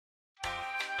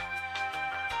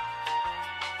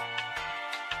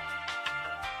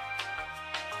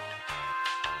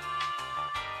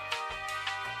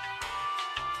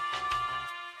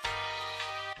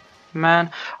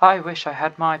Man, I wish I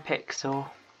had my pixel.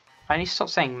 I need to stop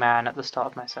saying man at the start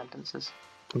of my sentences.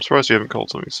 I'm surprised you haven't called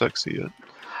something sexy yet.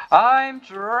 I'm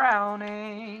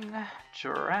drowning,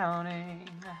 drowning.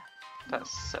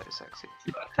 That's so sexy.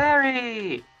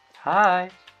 Fairy! Hi.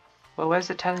 Well, where's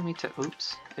it telling me to...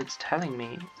 Oops. It's telling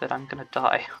me that I'm gonna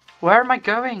die. Where am I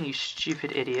going, you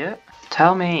stupid idiot?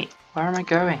 Tell me, where am I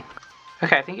going?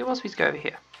 Okay, I think it wants me to go over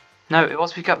here. No, it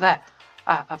wants me to go up there.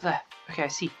 Ah, up there. Okay, I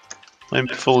see. I'm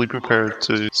fully prepared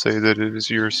to say that it is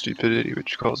your stupidity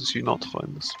which causes you not to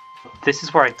find this. This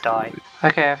is where I die.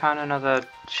 Okay, I found another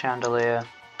chandelier.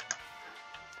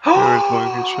 Where's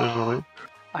my chandelier?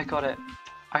 I got it.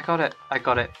 I got it. I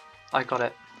got it. I got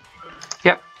it.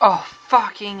 Yep. Oh,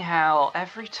 fucking hell.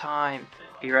 Every time.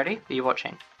 Are you ready? Are you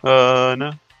watching?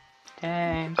 No.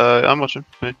 James. I'm watching.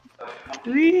 Hey.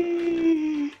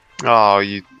 Whee! Oh,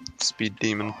 you speed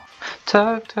demon.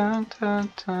 Tug, tug,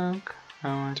 tug, tug. I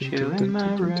want you in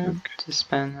my room to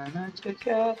spend the night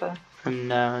together. From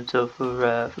now until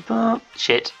forever. But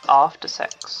shit. After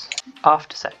sex.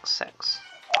 After sex.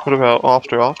 What about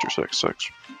after sex?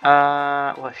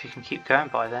 Well, if you can keep going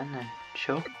by then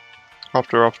sure.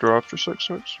 After sex?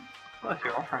 Well, if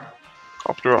you're offering.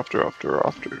 After.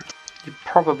 You're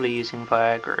probably using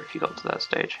Viagra if you got to that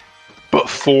stage. But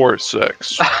for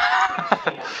sex.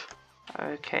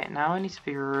 Okay, now I need to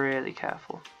be really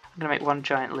careful. I'm gonna make one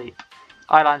giant leap.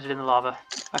 I landed in the lava.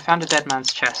 I found a dead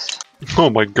man's chest. Oh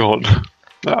my god.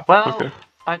 Ah, Well, okay.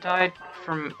 I died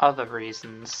from other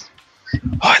reasons.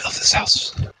 Oh, I love this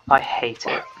house. I hate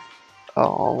it.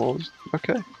 Oh,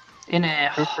 okay. In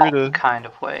a Feel free hot to- kind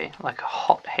of way, like a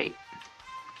hot hate.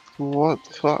 What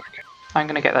the fuck? I'm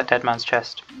gonna get that dead man's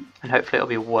chest, and hopefully it'll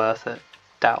be worth it.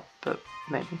 Doubt, but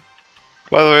maybe.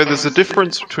 By the way, there's a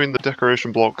difference between the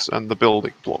decoration blocks and the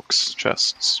building blocks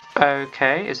chests.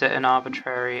 Okay, is it an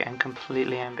arbitrary and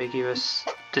completely ambiguous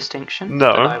distinction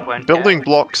that I No, won't building get?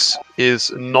 blocks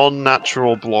is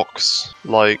non-natural blocks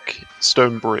like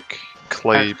stone brick,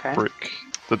 clay Okay. brick,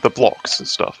 the blocks and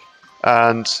stuff.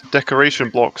 And decoration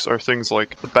blocks are things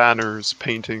like the banners,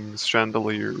 paintings,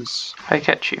 chandeliers. I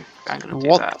get you. I'm gonna do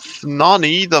What that.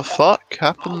 Nani the fuck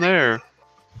happened there?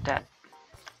 Dead.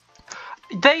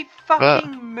 They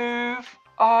fucking move.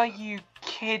 Are you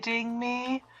kidding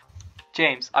me?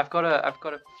 James, I've got a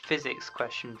physics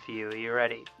question for you. Are you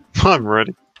ready? I'm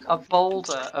ready. A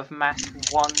boulder of mass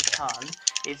 1 ton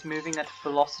is moving at a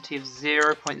velocity of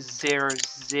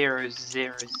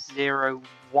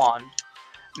 0.00001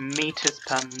 meters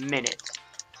per minute.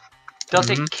 Does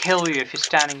it kill you if you're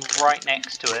standing right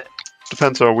next to it?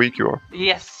 Depends how weak you are.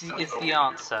 Yes is the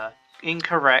answer.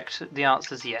 Incorrect. The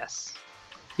answer's yes.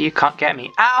 You can't get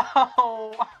me.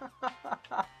 Ow!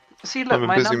 See, look, I'm a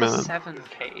my busy number man. 7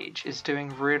 cage is doing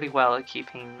really well at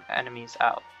keeping enemies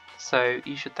out. So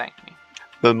you should thank me.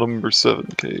 The number 7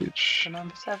 cage. The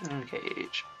number 7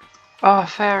 cage. Oh,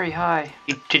 fairy, hi.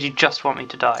 Did you just want me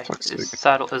to die? Fuck's Is sake.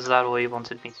 that all you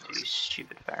wanted me to do, you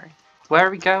stupid fairy? Where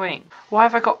are we going? Why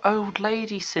have I got old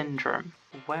lady syndrome?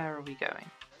 Where are we going?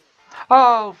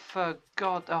 Oh, for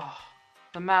God. Oh,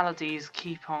 the maladies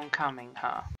keep on coming,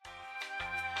 huh?